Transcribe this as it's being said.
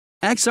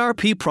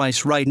XRP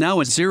price right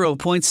now is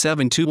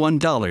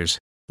 $0.721,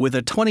 with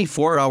a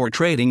 24-hour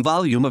trading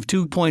volume of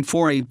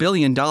 $2.48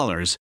 billion,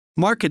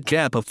 market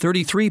cap of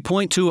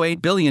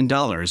 $33.28 billion,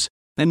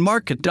 and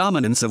market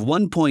dominance of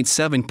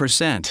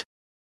 1.7%.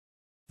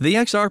 The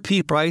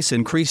XRP price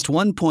increased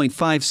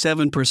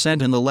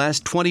 1.57% in the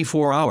last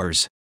 24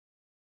 hours.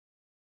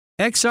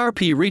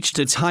 XRP reached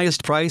its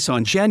highest price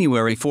on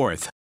January 4,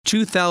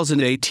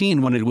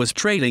 2018 when it was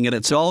trading at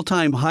its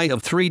all-time high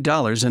of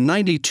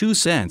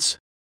 $3.92.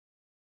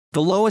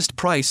 The lowest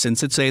price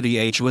since its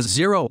ADH was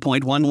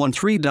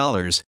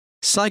 $0.113,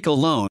 cycle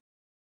low.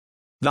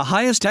 The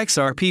highest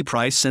XRP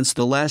price since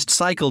the last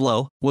cycle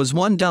low was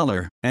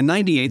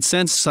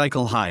 $1.98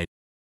 cycle high.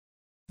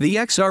 The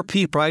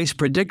XRP price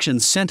prediction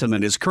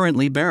sentiment is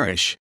currently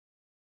bearish.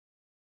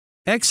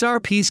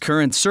 XRP's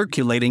current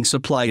circulating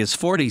supply is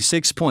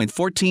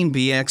 46.14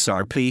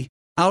 BXRP,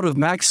 out of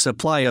max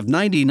supply of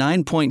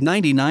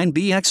 99.99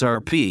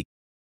 BXRP.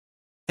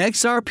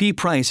 XRP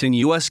price in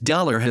US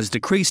dollar has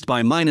decreased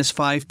by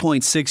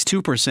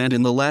 -5.62%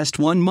 in the last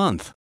 1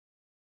 month.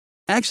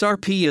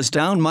 XRP is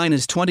down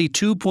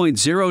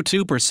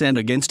 -22.02%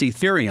 against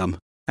Ethereum,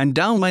 and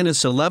down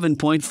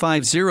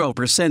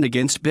 -11.50%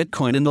 against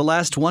Bitcoin in the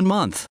last 1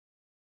 month.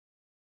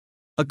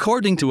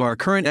 According to our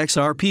current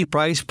XRP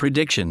price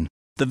prediction,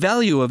 the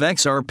value of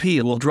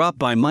XRP will drop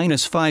by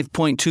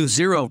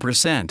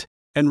 -5.20%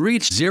 and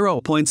reach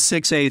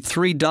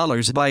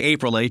 $0.683 by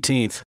April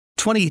 18,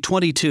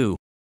 2022.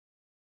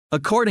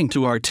 According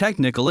to our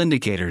technical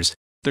indicators,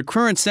 the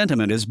current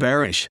sentiment is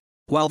bearish,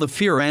 while the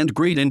fear and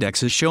greed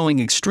index is showing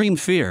extreme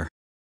fear.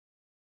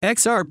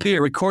 XRP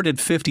recorded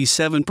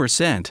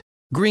 57%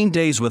 green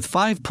days with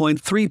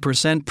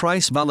 5.3%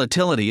 price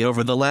volatility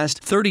over the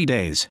last 30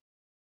 days.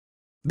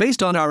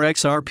 Based on our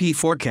XRP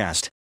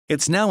forecast,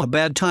 it's now a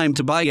bad time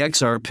to buy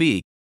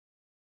XRP.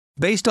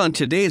 Based on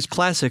today's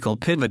classical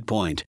pivot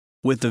point,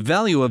 with the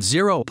value of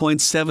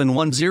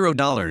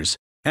 $0.710,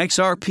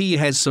 XRP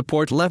has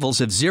support levels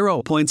of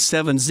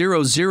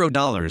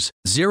 $0.700,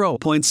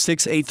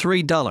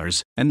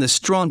 $0.683, and the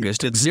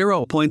strongest at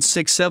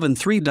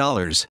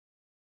 $0.673.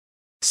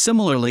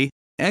 Similarly,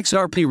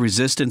 XRP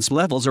resistance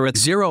levels are at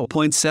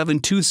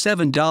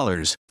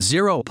 $0.727,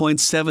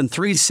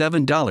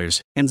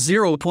 $0.737, and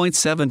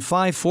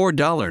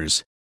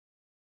 $0.754.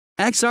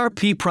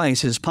 XRP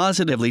price is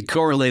positively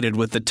correlated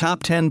with the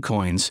top 10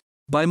 coins,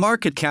 by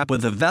market cap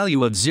with a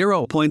value of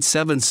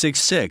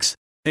 0.766,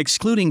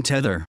 excluding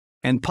Tether,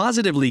 and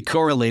positively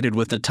correlated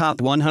with the top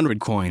 100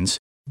 coins,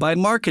 by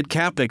market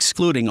cap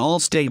excluding all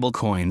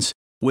stablecoins,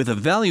 with a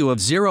value of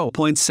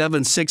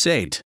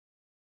 0.768.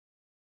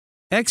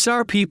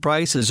 XRP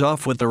price is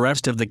off with the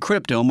rest of the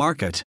crypto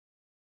market.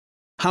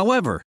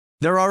 However,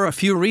 there are a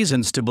few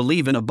reasons to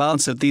believe in a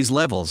bounce at these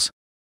levels.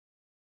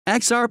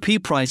 XRP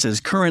price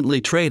is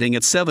currently trading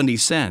at 70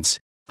 cents,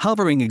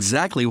 hovering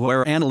exactly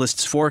where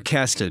analysts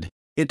forecasted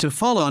it to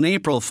fall on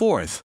April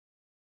 4th.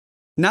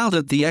 Now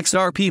that the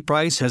XRP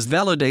price has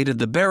validated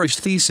the bearish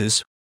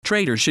thesis,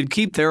 traders should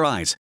keep their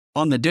eyes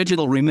on the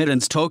digital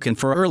remittance token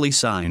for early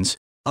signs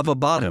of a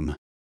bottom.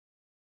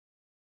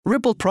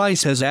 Ripple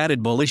price has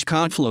added bullish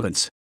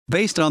confluence,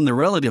 based on the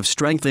relative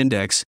strength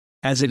index,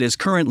 as it is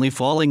currently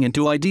falling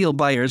into ideal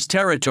buyer's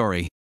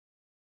territory.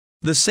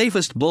 The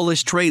safest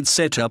bullish trade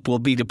setup will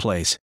be to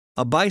place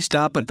a buy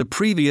stop at the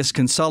previous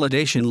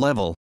consolidation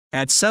level,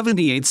 at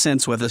 78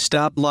 cents with a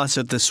stop loss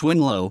at the swing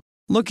low,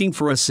 looking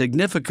for a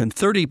significant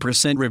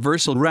 30%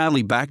 reversal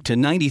rally back to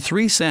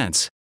 93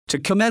 cents, to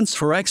commence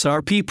for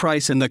XRP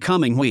price in the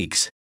coming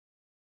weeks.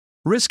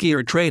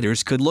 Riskier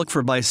traders could look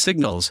for buy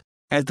signals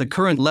at the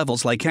current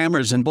levels like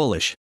hammers and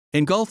bullish,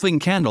 engulfing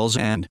candles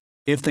and,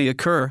 if they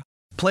occur,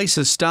 place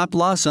a stop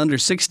loss under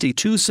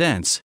 62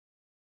 cents.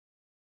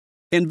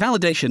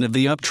 Invalidation of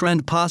the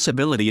uptrend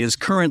possibility is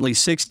currently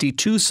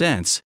 62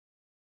 cents.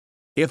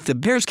 If the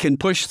bears can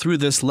push through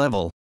this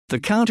level, the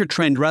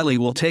counter-trend rally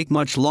will take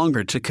much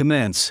longer to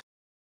commence.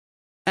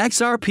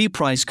 XRP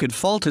price could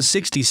fall to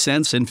 60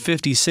 cents and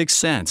 56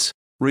 cents,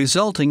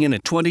 resulting in a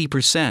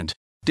 20%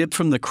 dip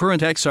from the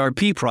current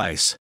XRP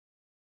price.